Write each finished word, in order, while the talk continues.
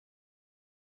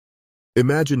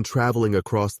Imagine traveling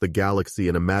across the galaxy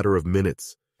in a matter of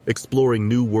minutes, exploring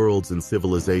new worlds and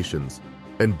civilizations,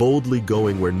 and boldly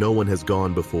going where no one has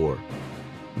gone before.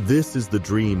 This is the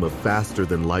dream of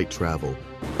faster-than-light travel,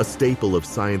 a staple of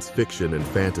science fiction and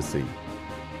fantasy.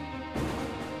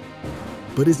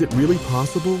 But is it really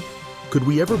possible? Could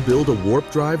we ever build a warp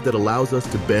drive that allows us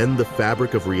to bend the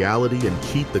fabric of reality and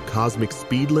cheat the cosmic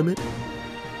speed limit?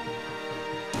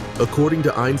 According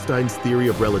to Einstein's theory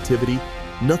of relativity,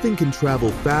 nothing can travel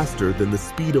faster than the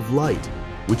speed of light,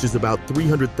 which is about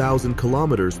 300,000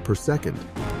 kilometers per second.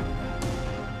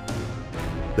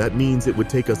 That means it would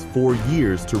take us 4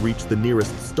 years to reach the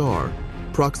nearest star,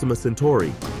 Proxima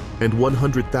Centauri, and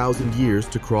 100,000 years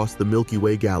to cross the Milky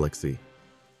Way galaxy.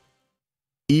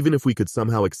 Even if we could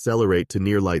somehow accelerate to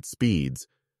near-light speeds,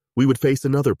 we would face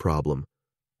another problem: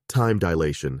 time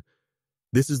dilation.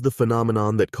 This is the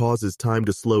phenomenon that causes time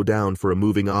to slow down for a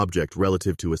moving object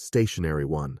relative to a stationary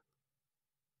one.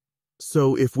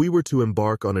 So, if we were to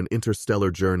embark on an interstellar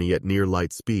journey at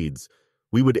near-light speeds,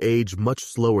 we would age much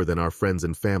slower than our friends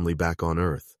and family back on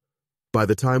Earth. By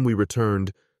the time we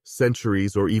returned,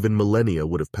 centuries or even millennia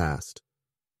would have passed.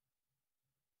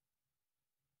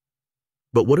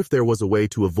 But what if there was a way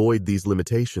to avoid these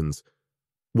limitations?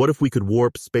 What if we could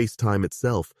warp space-time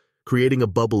itself, creating a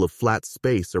bubble of flat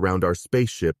space around our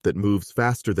spaceship that moves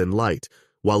faster than light,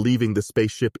 while leaving the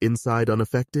spaceship inside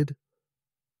unaffected?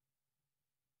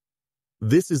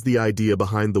 This is the idea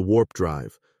behind the warp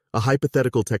drive, a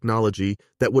hypothetical technology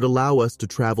that would allow us to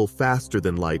travel faster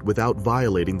than light without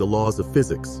violating the laws of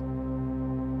physics.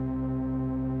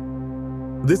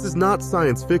 This is not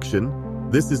science fiction,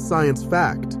 this is science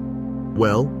fact.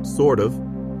 Well, sort of.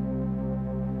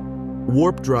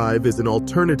 Warp drive is an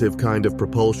alternative kind of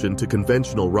propulsion to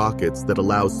conventional rockets that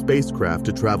allows spacecraft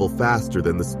to travel faster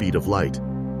than the speed of light.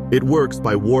 It works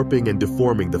by warping and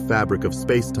deforming the fabric of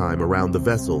space-time around the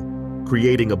vessel,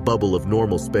 creating a bubble of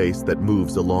normal space that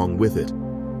moves along with it.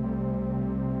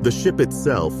 The ship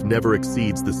itself never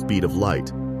exceeds the speed of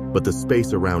light, but the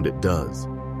space around it does.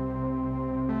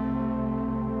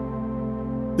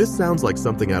 This sounds like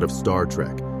something out of Star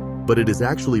Trek, but it is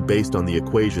actually based on the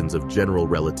equations of general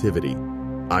relativity,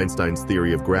 Einstein's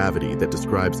theory of gravity that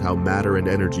describes how matter and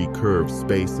energy curve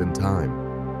space and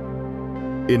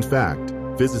time. In fact,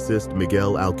 physicist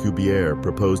Miguel Alcubierre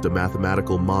proposed a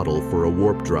mathematical model for a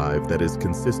warp drive that is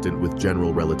consistent with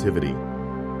general relativity.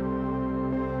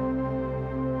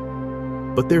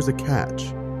 But there's a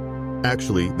catch.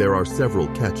 Actually, there are several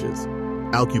catches.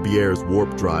 Alcubierre's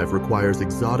warp drive requires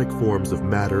exotic forms of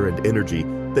matter and energy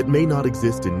that may not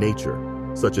exist in nature,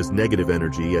 such as negative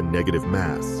energy and negative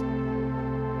mass.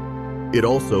 It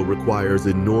also requires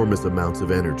enormous amounts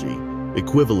of energy,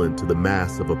 equivalent to the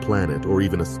mass of a planet or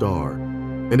even a star,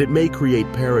 and it may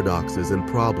create paradoxes and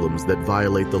problems that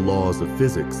violate the laws of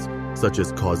physics, such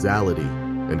as causality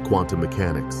and quantum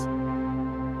mechanics.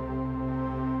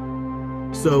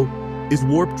 So, is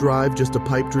warp drive just a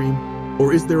pipe dream,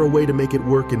 or is there a way to make it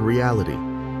work in reality?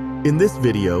 In this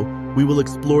video, we will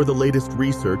explore the latest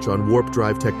research on warp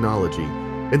drive technology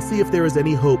and see if there is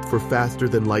any hope for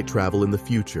faster-than-light travel in the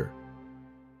future.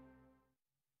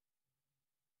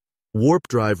 Warp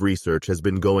drive research has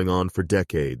been going on for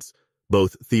decades,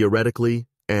 both theoretically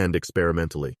and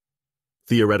experimentally.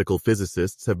 Theoretical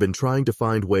physicists have been trying to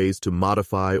find ways to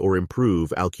modify or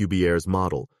improve Alcubierre's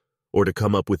model, or to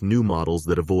come up with new models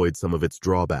that avoid some of its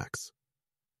drawbacks.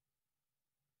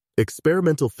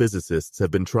 Experimental physicists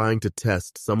have been trying to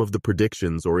test some of the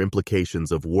predictions or implications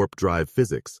of warp drive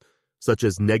physics, such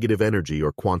as negative energy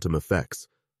or quantum effects.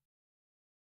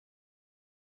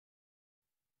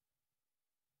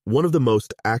 One of the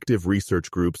most active research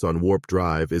groups on warp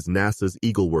drive is NASA's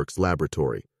EagleWorks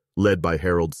laboratory, led by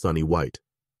Harold "Sonny" White.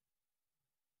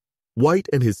 White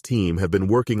and his team have been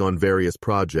working on various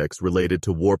projects related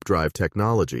to warp drive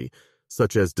technology,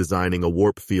 such as designing a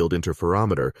warp field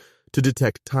interferometer to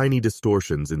detect tiny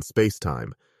distortions in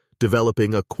spacetime,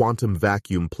 developing a quantum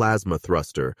vacuum plasma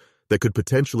thruster that could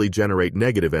potentially generate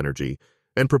negative energy,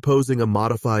 and proposing a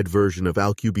modified version of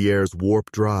Alcubierre's warp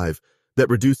drive that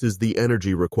reduces the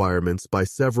energy requirements by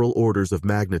several orders of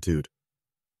magnitude.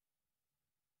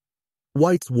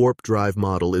 White's warp drive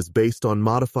model is based on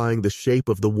modifying the shape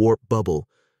of the warp bubble,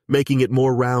 making it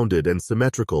more rounded and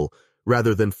symmetrical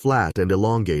rather than flat and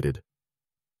elongated.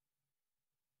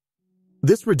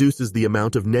 This reduces the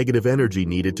amount of negative energy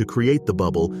needed to create the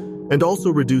bubble and also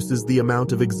reduces the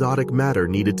amount of exotic matter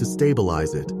needed to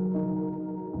stabilize it.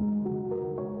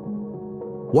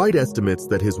 White estimates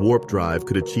that his warp drive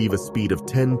could achieve a speed of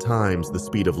 10 times the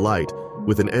speed of light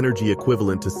with an energy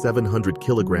equivalent to 700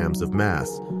 kilograms of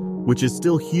mass, which is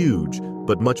still huge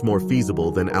but much more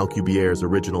feasible than Alcubierre's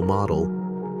original model.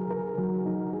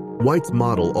 White's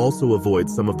model also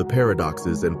avoids some of the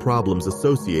paradoxes and problems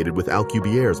associated with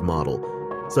Alcubierre's model,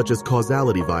 such as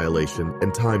causality violation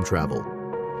and time travel.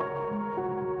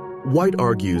 White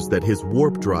argues that his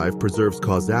warp drive preserves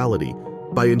causality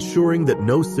by ensuring that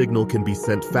no signal can be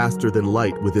sent faster than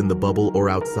light within the bubble or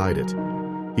outside it.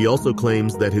 He also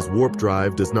claims that his warp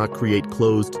drive does not create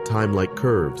closed time-like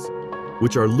curves,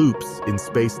 which are loops in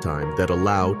space-time that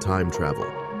allow time travel.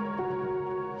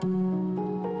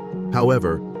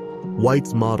 However,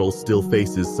 White's model still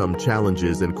faces some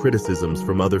challenges and criticisms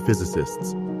from other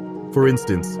physicists. For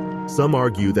instance, some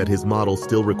argue that his model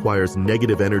still requires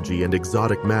negative energy and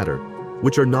exotic matter,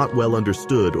 which are not well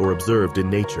understood or observed in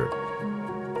nature.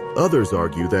 Others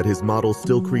argue that his model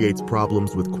still creates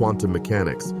problems with quantum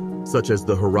mechanics, such as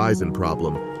the horizon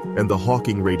problem and the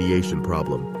Hawking radiation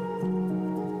problem.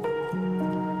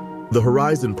 The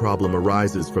horizon problem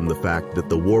arises from the fact that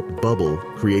the warp bubble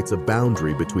creates a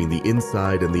boundary between the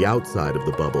inside and the outside of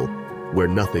the bubble, where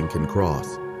nothing can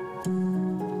cross.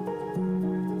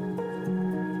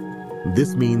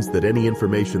 This means that any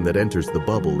information that enters the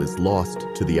bubble is lost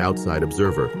to the outside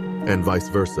observer, and vice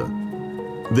versa.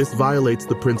 This violates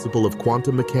the principle of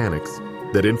quantum mechanics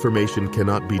that information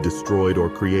cannot be destroyed or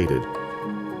created.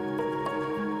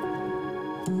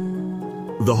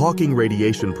 The Hawking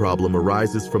radiation problem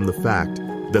arises from the fact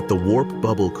that the warp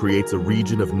bubble creates a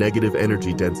region of negative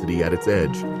energy density at its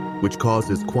edge, which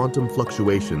causes quantum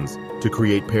fluctuations to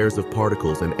create pairs of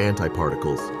particles and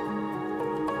antiparticles.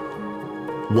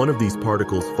 One of these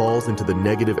particles falls into the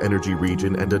negative energy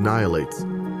region and annihilates,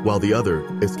 while the other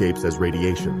escapes as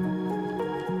radiation.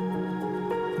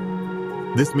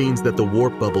 This means that the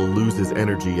warp bubble loses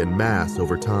energy and mass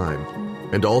over time,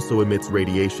 and also emits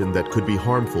radiation that could be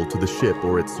harmful to the ship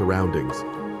or its surroundings.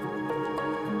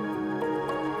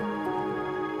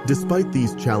 Despite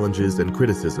these challenges and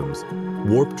criticisms,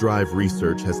 warp drive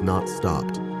research has not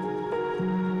stopped.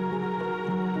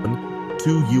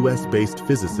 Two US-based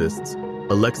physicists,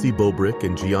 Alexei Bobrik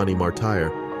and Gianni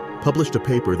Martire, published a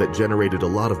paper that generated a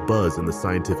lot of buzz in the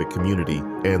scientific community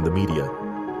and the media.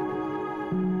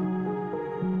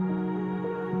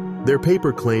 Their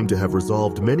paper claimed to have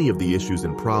resolved many of the issues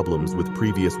and problems with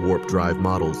previous warp drive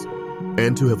models,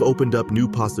 and to have opened up new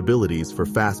possibilities for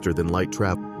faster-than-light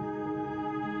travel.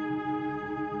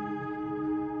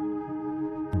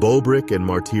 Bobrik and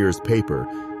Martire's paper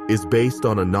is based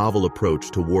on a novel approach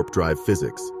to warp drive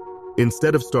physics.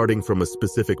 Instead of starting from a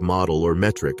specific model or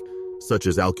metric, such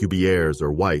as Alcubierre's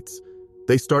or White's,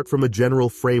 they start from a general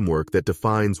framework that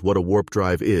defines what a warp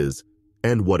drive is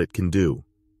and what it can do.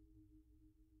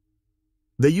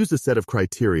 They use a set of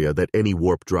criteria that any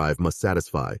warp drive must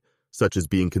satisfy, such as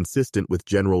being consistent with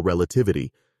general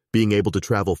relativity, being able to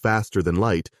travel faster than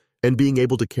light, and being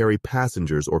able to carry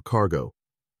passengers or cargo.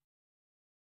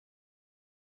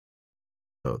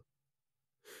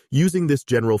 Using this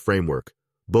general framework,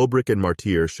 Bobrik and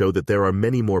Martire show that there are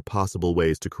many more possible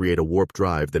ways to create a warp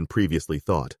drive than previously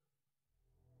thought.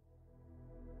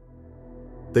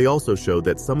 They also show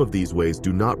that some of these ways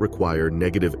do not require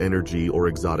negative energy or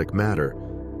exotic matter,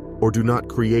 or do not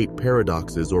create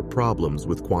paradoxes or problems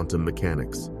with quantum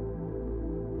mechanics.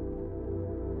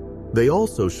 They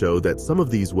also show that some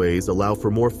of these ways allow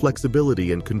for more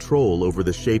flexibility and control over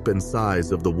the shape and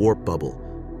size of the warp bubble,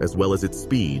 as well as its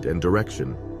speed and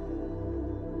direction.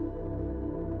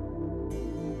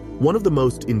 One of the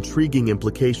most intriguing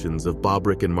implications of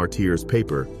Bobrik and Martire's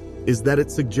paper is that it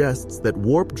suggests that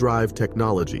warp drive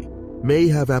technology may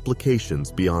have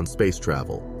applications beyond space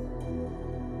travel.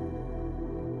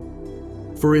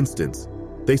 For instance,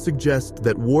 they suggest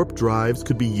that warp drives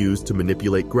could be used to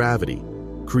manipulate gravity,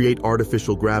 create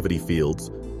artificial gravity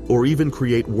fields, or even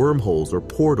create wormholes or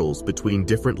portals between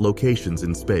different locations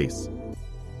in space.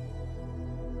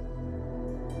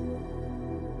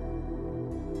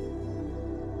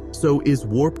 So is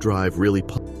warp drive really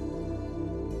possible?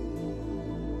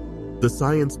 The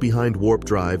science behind warp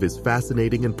drive is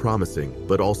fascinating and promising,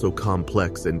 but also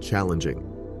complex and challenging.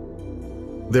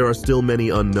 There are still many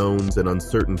unknowns and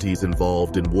uncertainties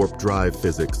involved in warp drive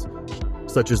physics,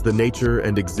 such as the nature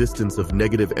and existence of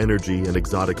negative energy and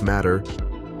exotic matter,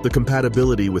 the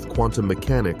compatibility with quantum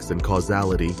mechanics and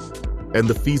causality, and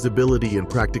the feasibility and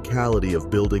practicality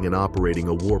of building and operating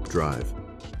a warp drive.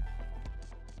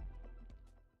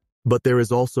 But there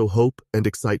is also hope and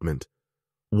excitement.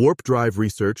 Warp drive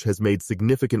research has made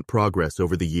significant progress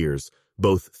over the years,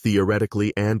 both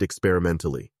theoretically and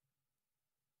experimentally.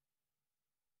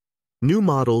 New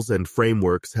models and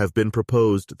frameworks have been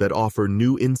proposed that offer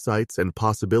new insights and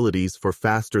possibilities for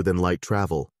faster-than-light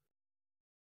travel.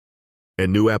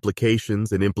 and new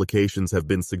applications and implications have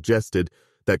been suggested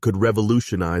that could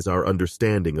revolutionize our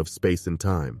understanding of space and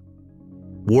time.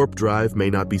 Warp drive may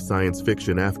not be science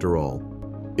fiction after all.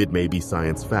 It may be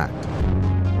science fact.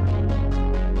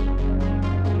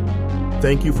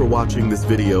 Thank you for watching this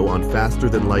video on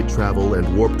faster-than-light travel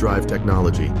and warp drive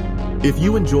technology. If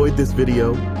you enjoyed this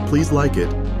video, please like it,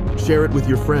 share it with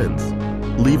your friends,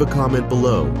 leave a comment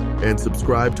below, and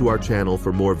subscribe to our channel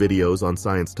for more videos on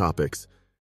science topics.